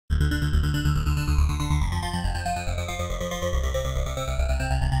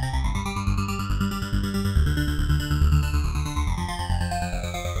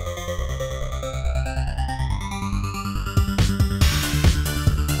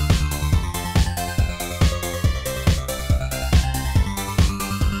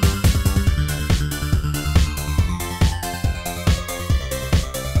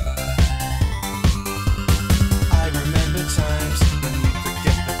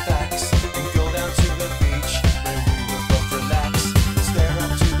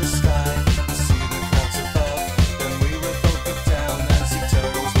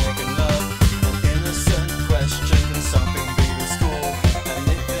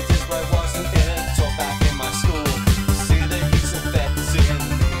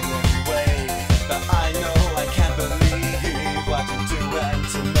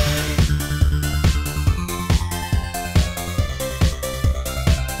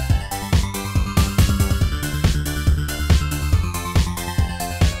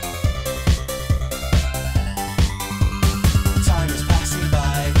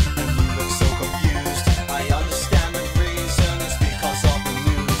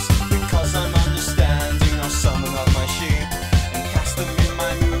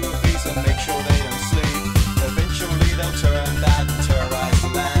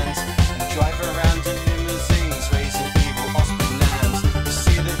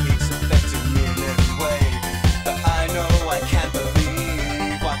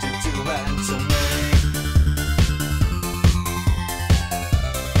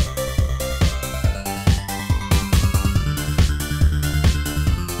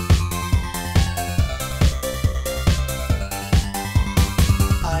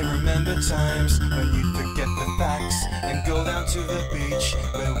Times when you'd forget the facts and go down to the beach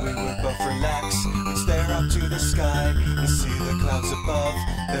where we would both relax. We'd stare up to the sky and see the clouds above.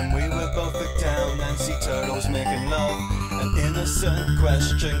 Then we would both look down and see turtles making love. An innocent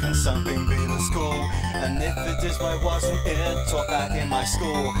question, can something be the school? And if it is, why wasn't it taught back in my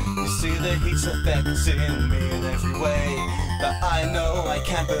school? You see the heat's affecting me in every way, but I know I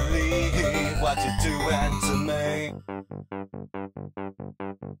can't believe what you're doing to me.